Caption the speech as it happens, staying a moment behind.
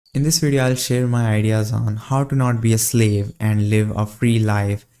In this video, I'll share my ideas on how to not be a slave and live a free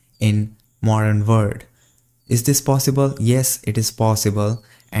life in modern world. Is this possible? Yes, it is possible.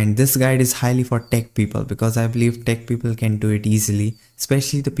 And this guide is highly for tech people because I believe tech people can do it easily,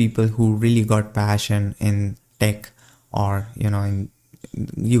 especially the people who really got passion in tech or,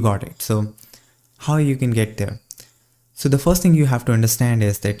 you got it. So how you can get there? So the first thing you have to understand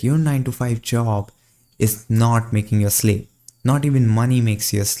is that your 9 to 5 job is not making you a slave. Not even money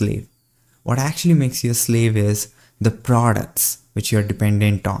makes you a slave. What actually makes you a slave is the products which you're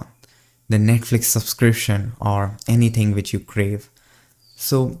dependent on, the Netflix subscription or anything which you crave.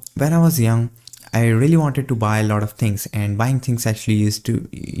 So when I was young, I really wanted to buy a lot of things, and buying things actually used to,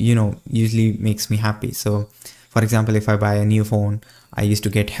 usually makes me happy. So for example, if I buy a new phone, I used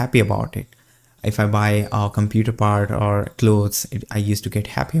to get happy about it. If I buy a computer part or clothes, I used to get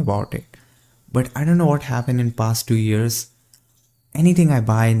happy about it. But I don't know what happened in past 2 years. Anything I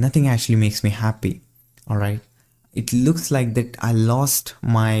buy, nothing actually makes me happy. All right. It looks like that I lost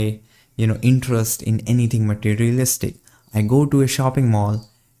my, interest in anything materialistic. I go to a shopping mall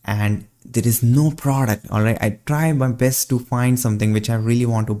and there is no product. All right. I try my best to find something which I really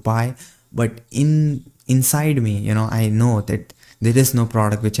want to buy, but inside me, I know that there is no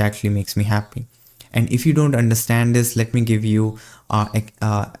product which actually makes me happy. And if you don't understand this, let me give you a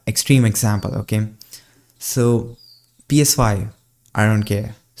extreme example. Okay. So PS5, I don't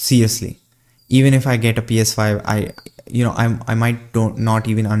care. Seriously. Even if I get a PS5, I might not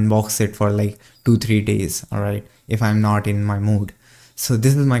even unbox it for like 2-3 days. All right. If I'm not in my mood. So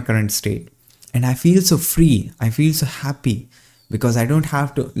this is my current state. And I feel so free. I feel so happy because I don't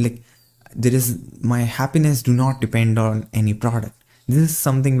have to my happiness do not depend on any product. This is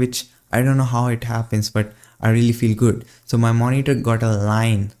something which I don't know how it happens, but I really feel good. So my monitor got a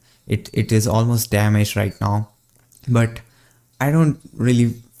line. It is almost damaged right now, but I don't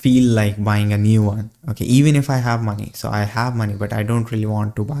really feel like buying a new one. Okay, even if I have money. So I have money, but I don't really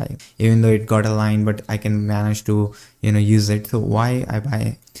want to buy it, even though it got a line, but I can manage to, use it. So why I buy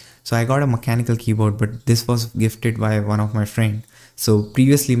it? So I got a mechanical keyboard, but this was gifted by one of my friend. So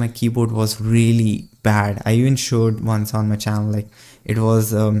previously my keyboard was really bad. I even showed once on my channel, like it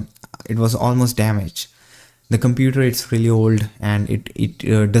was almost damaged. The computer, it's really old, and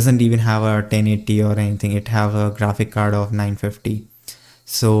it doesn't even have a 1080 or anything. It have a graphic card of 950.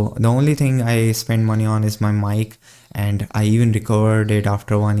 So the only thing I spend money on is my mic, and I even recovered it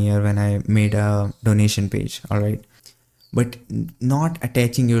after 1 year when I made a donation page. All right. But not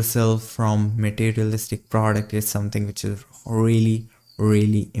attaching yourself from materialistic product is something which is really,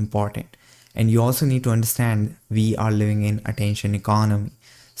 really important. And you also need to understand we are living in attention economy.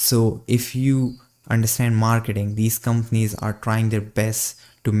 So if you understand marketing, these companies are trying their best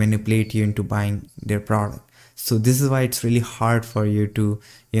to manipulate you into buying their product. So this is why it's really hard for you to,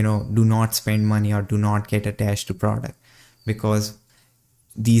 do not spend money or do not get attached to product, because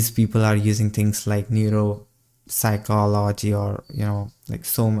these people are using things like neuropsychology or, like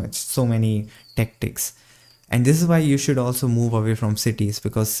so many tactics. And this is why you should also move away from cities,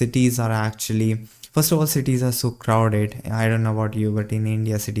 because cities are actually, first of all, cities are so crowded. I don't know about you, but in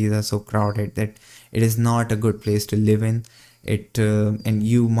India, cities are so crowded that it is not a good place to live in. And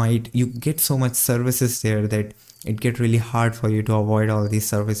you get so much services there that it get really hard for you to avoid all these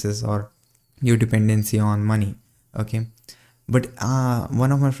services or your dependency on money. Okay. But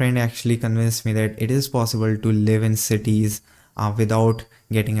one of my friend actually convinced me that it is possible to live in cities without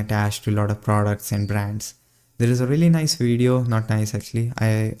getting attached to a lot of products and brands. There is a really nice video, not nice actually.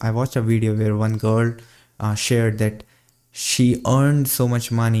 I watched a video where one girl shared that she earned so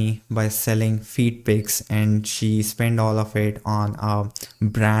much money by selling feet pics, and she spent all of it on a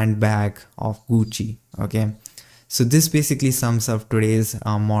brand bag of Gucci. Okay. So this basically sums up today's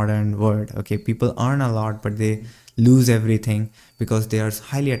modern world. Okay. People earn a lot, but they lose everything because they are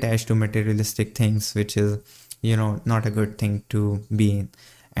highly attached to materialistic things, which is, not a good thing to be in.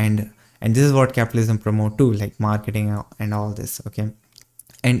 And this is what capitalism promote too, like marketing and all this. Okay.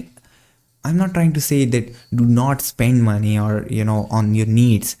 And I'm not trying to say that do not spend money or, on your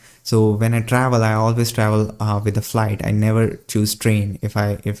needs. So when I travel, I always travel with a flight. I never choose train if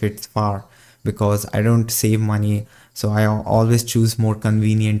it's far, because I don't save money. So I always choose more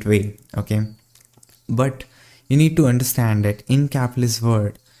convenient way. Okay. But you need to understand that in capitalist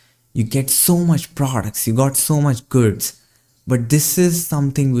world, you get so much products, you got so much goods, but this is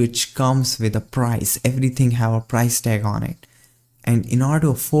something which comes with a price. Everything have a price tag on it. And in order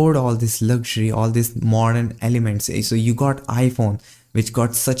to afford all this luxury, all these modern elements, so you got iPhone, which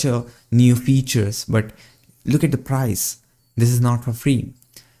got such a new features, but look at the price. This is not for free.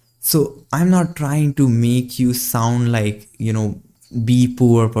 So I'm not trying to make you sound like, be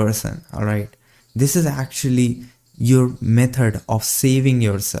poor person. All right, this is actually your method of saving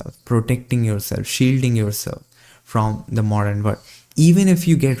yourself, protecting yourself, shielding yourself from the modern world. Even if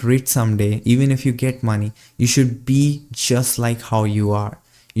you get rich someday, even if you get money, you should be just like how you are.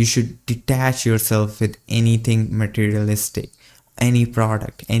 You should detach yourself with anything materialistic, any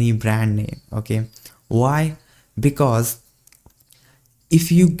product, any brand name. Okay, why? Because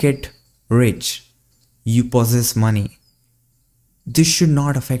if you get rich, you possess money, this should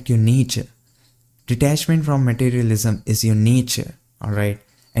not affect your nature. Detachment from materialism is your nature, all right?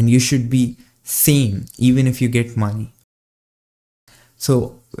 And you should be same even if you get money.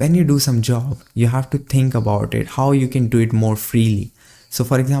 So when you do some job, you have to think about it, how you can do it more freely. So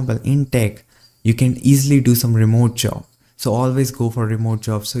for example, in tech, you can easily do some remote job. So always go for remote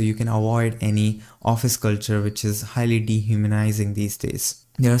jobs so you can avoid any office culture, which is highly dehumanizing these days.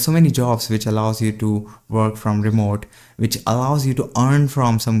 There are so many jobs which allows you to work from remote, which allows you to earn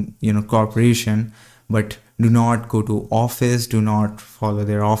from some, corporation, but do not go to office, do not follow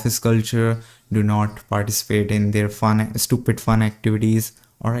their office culture, do not participate in their stupid fun activities.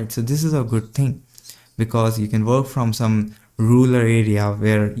 All right, so this is a good thing because you can work from some rural area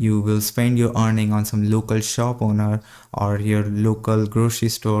where you will spend your earning on some local shop owner or your local grocery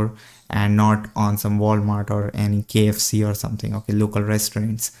store and not on some Walmart or any KFC or something, okay, local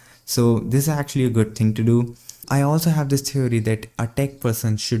restaurants. So this is actually a good thing to do. I also have this theory that a tech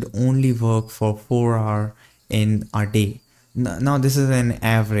person should only work for 4 hours in a day. Now this is an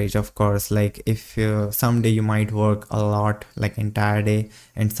average, of course. Like if someday you might work a lot, like entire day,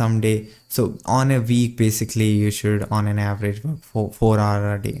 and someday, so on a week basically you should on an average work for 4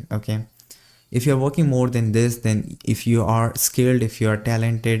 hours a day. Okay, if you're working more than this, then if you are skilled, if you are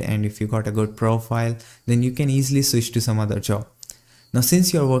talented, and if you got a good profile, then you can easily switch to some other job. Now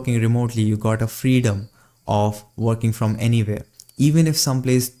since you're working remotely, you got a freedom of working from anywhere. Even if some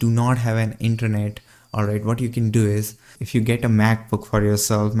place do not have an internet, all right, what you can do is, if you get a MacBook for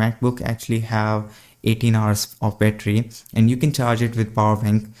yourself, MacBook actually have 18 hours of battery and you can charge it with power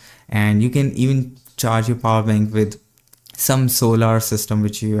bank, and you can even charge your power bank with some solar system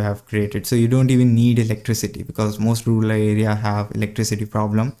which you have created. So you don't even need electricity because most rural area have electricity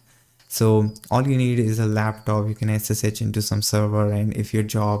problem. So all you need is a laptop, you can SSH into some server, and if your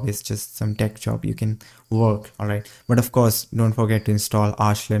job is just some tech job, you can work, all right? But of course, don't forget to install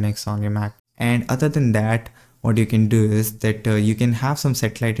Arch Linux on your Mac. And other than that, what you can do is that you can have some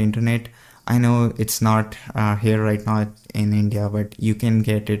satellite internet. I know it's not here right now in India, but you can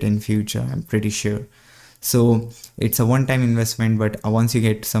get it in future, I'm pretty sure. So it's a one-time investment, but once you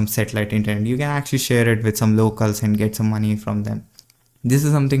get some satellite internet, you can actually share it with some locals and get some money from them. This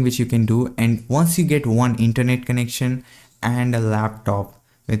is something which you can do. And once you get one internet connection and a laptop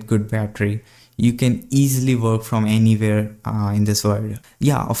with good battery, you can easily work from anywhere in this world.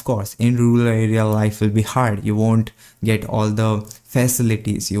 Yeah, of course, in rural area, life will be hard. You won't get all the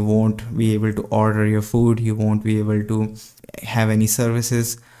facilities. You won't be able to order your food. You won't be able to have any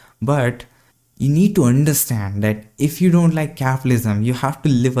services. But you need to understand that if you don't like capitalism, you have to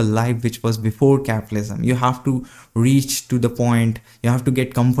live a life which was before capitalism. You have to reach to the point, you have to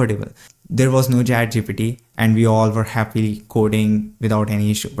get comfortable. There was no ChatGPT and we all were happily coding without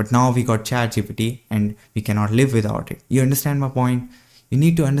any issue. But now we got ChatGPT and we cannot live without it. You understand my point? You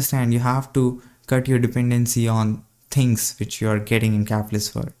need to understand you have to cut your dependency on things which you are getting in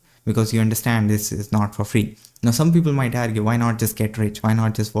capitalist world, because you understand this is not for free. Now some people might argue, why not just get rich? Why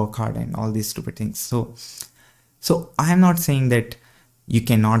not just work hard and all these stupid things? So I am not saying that you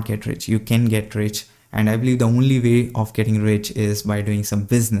cannot get rich. You can get rich. And I believe the only way of getting rich is by doing some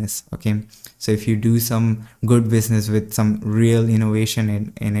business. Okay. So if you do some good business with some real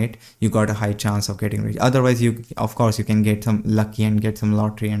innovation in it, you got a high chance of getting rich. Otherwise, of course, you can get some lucky and get some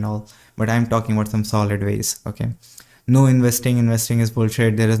lottery and all. But I'm talking about some solid ways. Okay. No investing is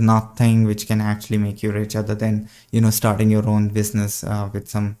bullshit. There is nothing which can actually make you rich other than, starting your own business with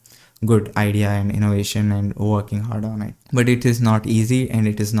some good idea and innovation and working hard on it. But it is not easy and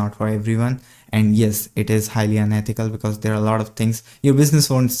it is not for everyone. And yes, it is highly unethical because there are a lot of things. Your business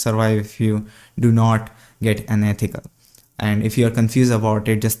won't survive if you do not get unethical. And if you are confused about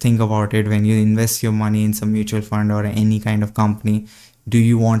it, just think about it. When you invest your money in some mutual fund or any kind of company, do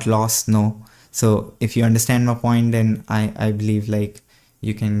you want loss? No. So if you understand my point, then I believe like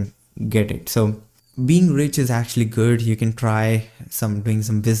you can get it. So being rich is actually good. You can try doing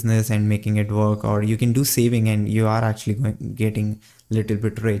some business and making it work, or you can do saving and you are actually getting a little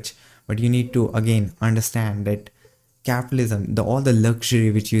bit rich. But you need to again understand that capitalism, all the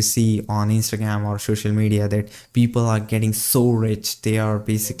luxury which you see on Instagram or social media, that people are getting so rich, they are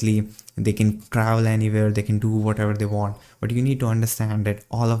basically, they can travel anywhere, they can do whatever they want. But you need to understand that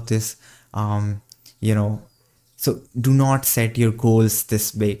all of this, you know, so do not set your goals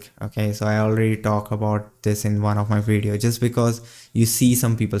this big. Okay, so I already talked about this in one of my videos. Just because you see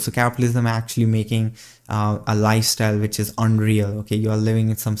some people, so capitalism actually making a lifestyle which is unreal. Okay, you are living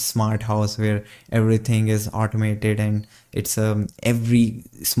in some smart house where everything is automated, and it's every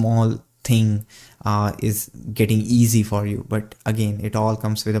small thing is getting easy for you. But again, it all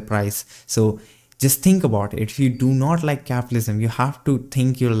comes with a price. So just think about it. If you do not like capitalism, you have to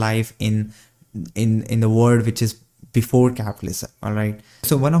think your life in the world which is before capitalism. All right,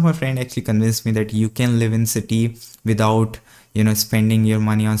 so one of my friend actually convinced me that you can live in city without, you know, spending your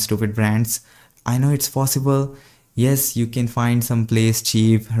money on stupid brands. I know it's possible. Yes, you can find some place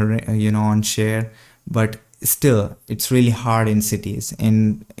cheap, you know, on share, but still it's really hard in cities.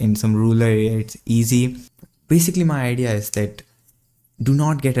 In some rural area it's easy. Basically my idea is that do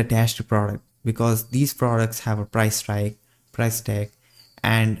not get attached to product, because these products have a price tag,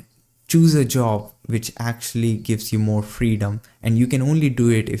 and choose a job which actually gives you more freedom, and you can only do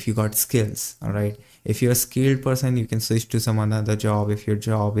it if you got skills. All right, if you're a skilled person, you can switch to some another job if your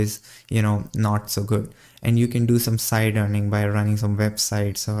job is, you know, not so good, and you can do some side earning by running some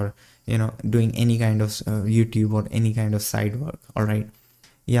websites, or, you know, doing any kind of YouTube or any kind of side work. All right,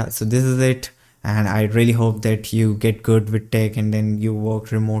 yeah, so this is it, and I really hope that you get good with tech, and then you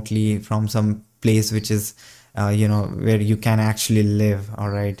work remotely from some place which is, you know, where you can actually live. All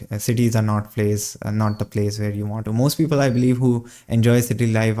right, cities are not the place where you want to. Most people, I believe, who enjoy city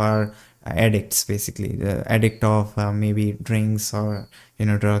life are addicts, basically the addict of maybe drinks or, you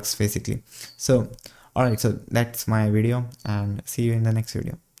know, drugs basically. So all right, so that's my video, and see you in the next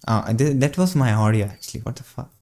video. That was my audio actually, what the fuck.